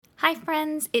Hi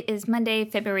friends, it is Monday,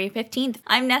 February 15th.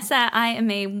 I'm Nessa. I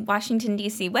am a Washington,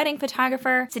 D.C. wedding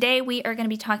photographer. Today we are going to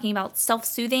be talking about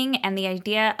self-soothing and the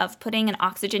idea of putting an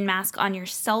oxygen mask on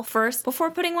yourself first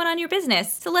before putting one on your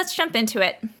business. So let's jump into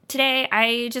it. Today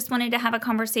I just wanted to have a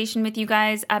conversation with you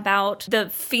guys about the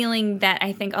feeling that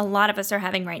I think a lot of us are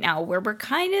having right now, where we're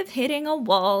kind of hitting a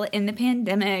wall in the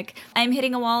pandemic. I'm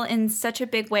hitting a wall in such a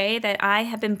big way that I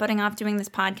have been putting off doing this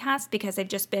podcast because I've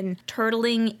just been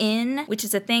turtling in, which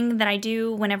is a thing that I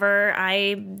do whenever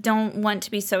I don't want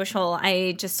to be social.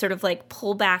 I just sort of like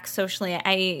pull back socially.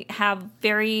 I have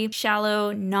very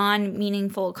shallow,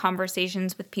 non-meaningful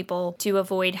conversations with people to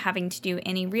avoid having to do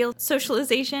any real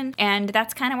socialization, and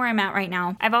that's kind of where I'm at right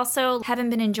now. I've also haven't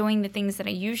been enjoying the things that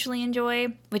I usually enjoy,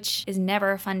 which is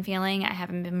never a fun feeling. I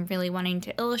haven't been really wanting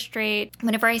to illustrate.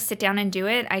 Whenever I sit down and do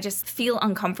it, I just feel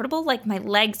uncomfortable. Like my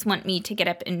legs want me to get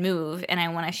up and move, and I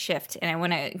want to shift, and I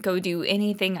want to go do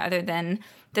anything other than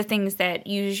the things that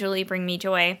usually bring me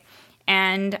joy.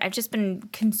 And I've just been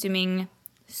consuming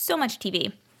so much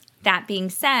TV. That being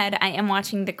said, I am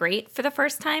watching The Great for the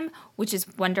first time, which is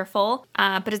wonderful,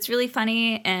 but it's really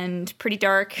funny and pretty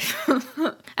dark.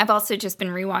 I've also just been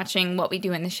rewatching What We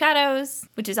Do in the Shadows,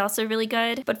 which is also really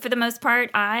good. But for the most part,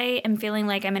 I am feeling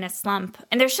like I'm in a slump.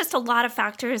 And there's just a lot of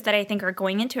factors that I think are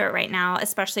going into it right now,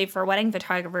 especially for wedding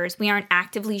photographers. We aren't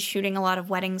actively shooting a lot of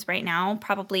weddings right now,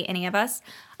 probably any of us.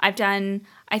 I've done,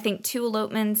 I think, 2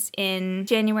 elopements in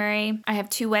January. I have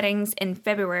 2 weddings in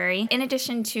February. In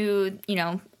addition to,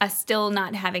 us still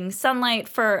not having sunlight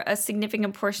for a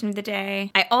significant portion of the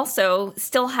day, I also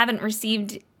still haven't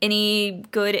received any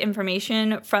good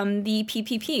information from the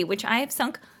PPP, which I have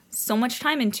sunk so much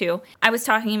time into. I was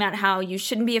talking about how you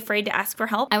shouldn't be afraid to ask for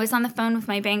help. I was on the phone with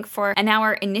my bank for an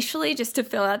hour initially just to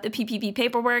fill out the PPP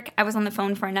paperwork. I was on the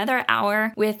phone for another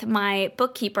hour with my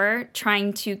bookkeeper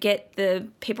trying to get the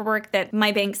paperwork that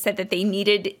my bank said that they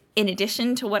needed in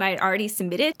addition to what I'd already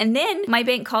submitted. And then my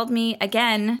bank called me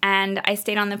again, and I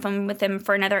stayed on the phone with them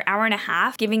for another hour and a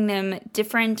half, giving them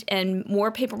different and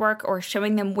more paperwork or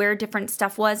showing them where different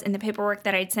stuff was in the paperwork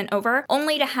that I'd sent over,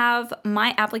 only to have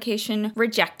my application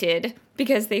rejected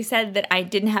because they said that I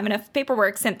didn't have enough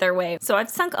paperwork sent their way. So I've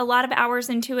sunk a lot of hours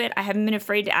into it. I haven't been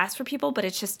afraid to ask for people, but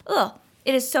it's just,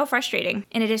 it is so frustrating.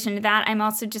 In addition to that, I'm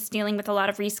also just dealing with a lot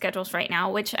of reschedules right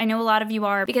now, which I know a lot of you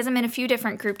are because I'm in a few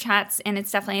different group chats and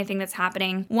it's definitely a thing that's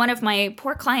happening. One of my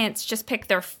poor clients just picked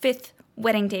their 5th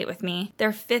wedding date with me,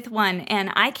 their 5th one,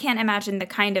 and I can't imagine the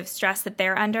kind of stress that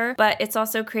they're under, but it's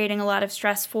also creating a lot of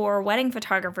stress for wedding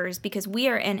photographers because we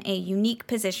are in a unique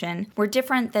position. We're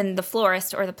different than the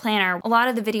florist or the planner. A lot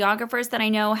of the videographers that I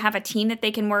know have a team that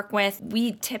they can work with.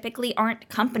 We typically aren't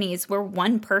companies. We're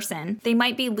one person. They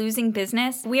might be losing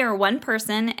business. We are one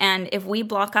person, and if we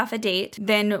block off a date,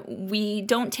 then we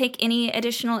don't take any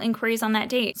additional inquiries on that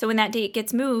date. So when that date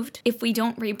gets moved, if we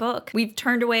don't rebook, we've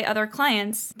turned away other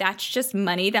clients. That's just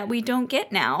money that we don't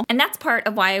get now. And that's part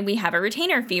of why we have a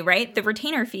retainer fee, right? The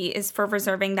retainer fee is for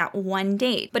reserving that one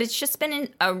date. But it's just been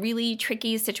a really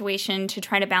tricky situation to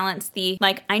try to balance the,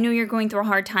 I know you're going through a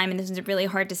hard time and this is a really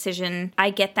hard decision. I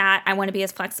get that. I want to be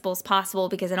as flexible as possible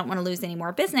because I don't want to lose any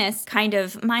more business kind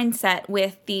of mindset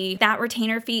with that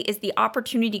retainer fee is the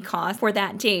opportunity cost for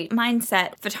that date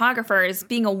mindset. Photographers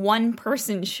being a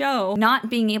one-person show, not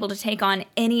being able to take on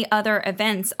any other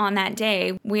events on that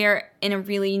day, we're in a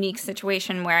really unique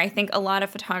situation where I think a lot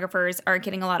of photographers are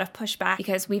getting a lot of pushback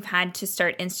because we've had to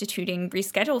start instituting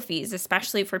reschedule fees,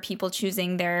 especially for people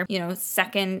choosing their,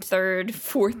 2nd, 3rd,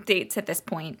 4th dates at this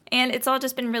point. And it's all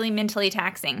just been really mentally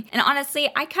taxing. And honestly,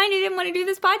 I kind of didn't want to do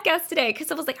this podcast today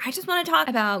because I was like, I just want to talk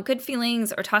about good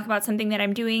feelings or talk about something that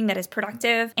I'm doing that is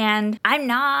productive, and I'm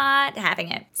not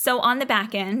having it. So on the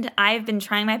back end, I've been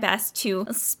trying my best to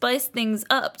spice things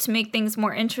up to make things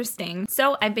more interesting.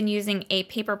 So I've been using a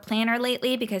paper planner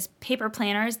lately because paper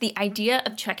planners, the idea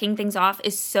of checking things off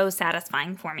is so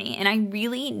satisfying for me. And I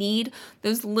really need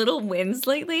those little wins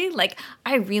lately.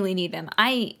 I really need them.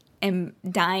 I am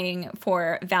dying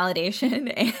for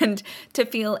validation and to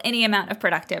feel any amount of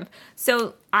productive.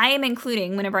 So I am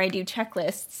including, whenever I do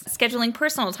checklists, scheduling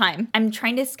personal time. I'm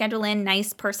trying to schedule in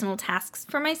nice personal tasks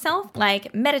for myself,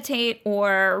 like meditate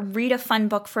or read a fun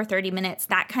book for 30 minutes,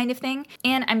 that kind of thing.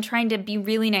 And I'm trying to be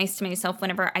really nice to myself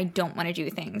whenever I don't want to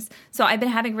do things. So I've been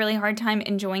having a really hard time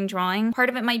enjoying drawing. Part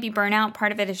of it might be burnout.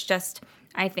 Part of it is just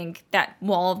I think, that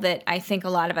wall that I think a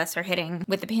lot of us are hitting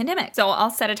with the pandemic. So I'll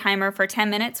set a timer for 10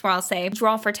 minutes where I'll say,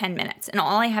 draw for 10 minutes. And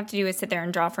all I have to do is sit there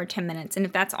and draw for 10 minutes. And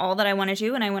if that's all that I want to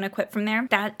do and I want to quit from there,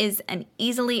 that is an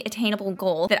easily attainable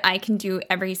goal that I can do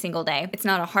every single day. It's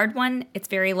not a hard one. It's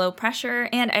very low pressure,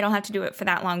 and I don't have to do it for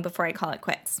that long before I call it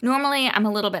quits. Normally, I'm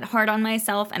a little bit hard on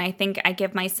myself, and I think I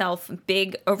give myself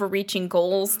big, overreaching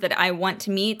goals that I want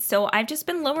to meet. So I've just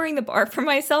been lowering the bar for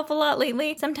myself a lot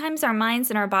lately. Sometimes our minds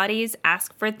and our bodies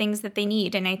ask for things that they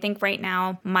need, and I think right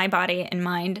now, my body and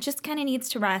mind just kind of needs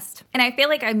to rest. And I feel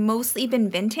like I've mostly been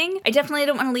venting. I definitely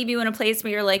don't want to leave you in a place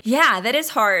where you're like, yeah, that is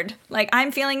hard. Like,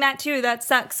 I'm feeling that too. That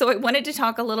sucks. So I wanted to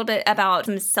talk a little bit about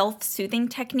some self-soothing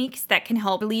techniques that can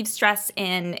help relieve stress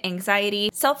and anxiety.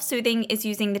 Self-soothing is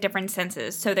using the different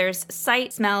senses. So there's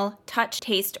sight, smell, touch,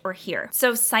 taste, or hear.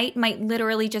 So sight might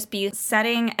literally just be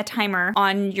setting a timer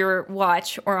on your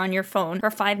watch or on your phone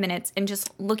for 5 minutes and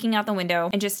just looking out the window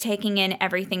and just taking in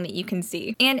everything that you can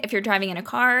see. And if you're driving in a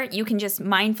car, you can just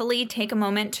mindfully take a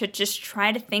moment to just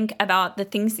try to think about the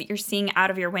things that you're seeing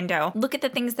out of your window. Look at the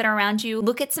things that are around you.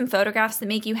 Look at some photographs that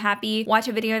make you happy. Watch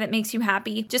a video that makes you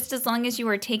happy. Just as long as you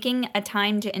are taking a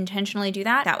time to intentionally do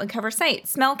that, that would cover sight.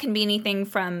 Smell can be anything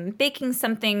from baking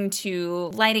something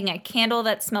to lighting a candle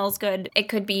that smells good. It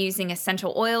could be using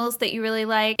essential oils that you really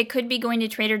like. It could be going to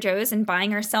Trader Joe's and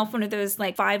buying yourself one of those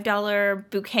like $5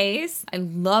 bouquets. I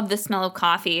love the smell of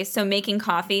coffee, so making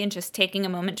coffee and just taking a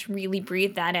moment to really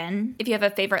breathe that in. If you have a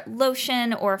favorite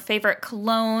lotion or favorite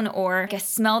cologne or a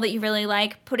smell that you really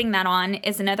like, putting that on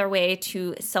is another way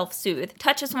to self-soothe.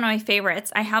 Touch is one of my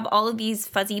favorites. I have all of these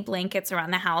fuzzy blankets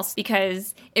around the house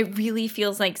because it really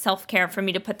feels like self-care for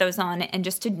me to put those on and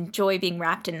just to enjoy being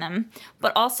wrapped in them.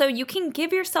 But also, you can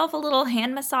give yourself a little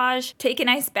hand massage, take a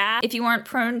nice bath. If you aren't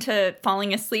prone to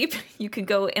falling asleep, you could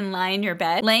go and lie in your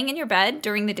bed. Laying in your bed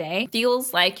during the day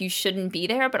feels like you shouldn't be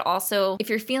there, but also if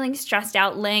you're feeling stressed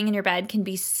out, laying in your bed can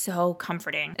be so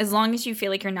comforting as long as you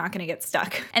feel like you're not going to get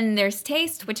stuck. And there's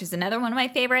taste, which is another one of my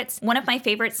favorites. One of my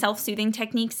favorite self-soothing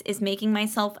techniques is making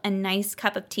myself a nice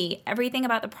cup of tea. Everything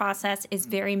about the process is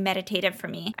very meditative for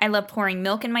me. I love pouring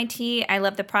milk in my tea. I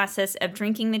love the process of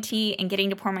drinking the tea and getting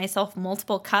to pour myself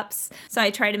multiple cups. So I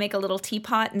try to make a little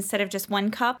teapot instead of just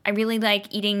one cup. I really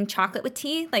like eating chocolate with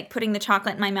tea, like putting the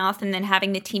chocolate in my mouth and then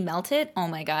having the tea melted. Oh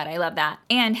my God, I love that.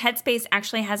 And Headspace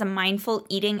actually has a mindful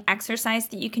eating exercise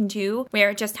that you can do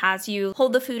where it just has you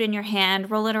hold the food in your hand,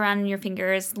 roll it around in your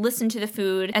fingers, listen to the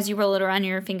food as you roll it around in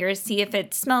your fingers, see if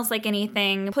it smells like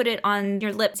anything, put it on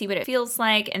your lips, see what it feels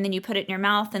like, and then you put it in your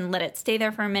mouth and let it stay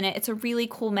there for a minute. It's a really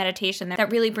cool meditation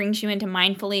that really brings you into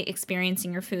mindfully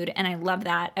experiencing your food, and I love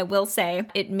that. I will say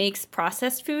it makes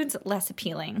processed foods less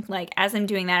appealing. Like, as I'm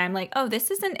doing that, I'm like, oh,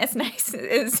 this isn't as nice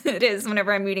as it is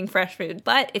whenever I'm eating fresh food.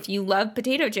 But if you love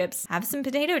potato chips, have some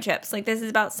potato chips. Like, this is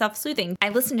about self-soothing. I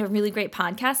listened to a really great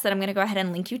podcast that I'm going to go ahead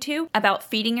and link you to about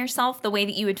feeding yourself the way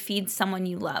that you would feed someone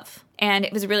you love. And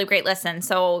it was a really great listen.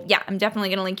 So yeah, I'm definitely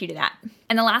going to link you to that.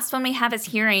 And the last one we have is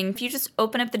hearing. If you just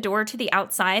open up the door to the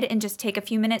outside and just take a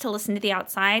few minutes to listen to the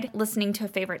outside, listening to a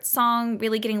favorite song,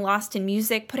 really getting lost in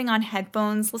music, putting on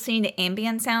headphones, listening to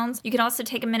ambient sounds. You can also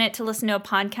take a minute to listen to a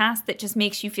podcast that just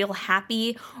makes you feel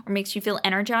happy or makes you feel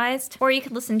energized. Or you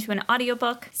could listen to an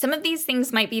audiobook. Some of these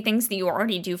things might be things that you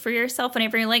already do for yourself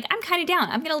whenever you're like, I'm kind of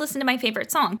down. I'm going to listen to my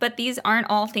favorite song. But these aren't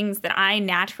all things that I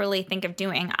naturally think of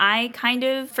doing. I kind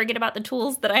of forget about the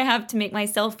tools that I have to make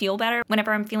myself feel better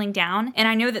whenever I'm feeling down. And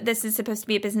I know that this is supposed to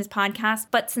be a business podcast,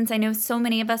 but since I know so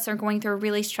many of us are going through a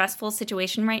really stressful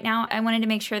situation right now, I wanted to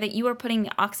make sure that you are putting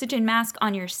the oxygen mask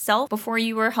on yourself before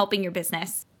you are helping your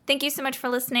business. Thank you so much for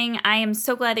listening. I am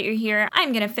so glad that you're here.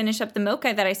 I'm going to finish up the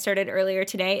mocha that I started earlier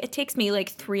today. It takes me like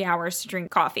 3 hours to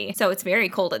drink coffee, so it's very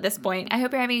cold at this point. I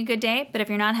hope you're having a good day, but if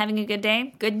you're not having a good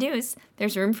day, good news.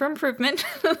 There's room for improvement.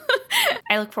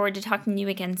 I look forward to talking to you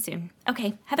again soon.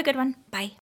 Okay, have a good one. Bye.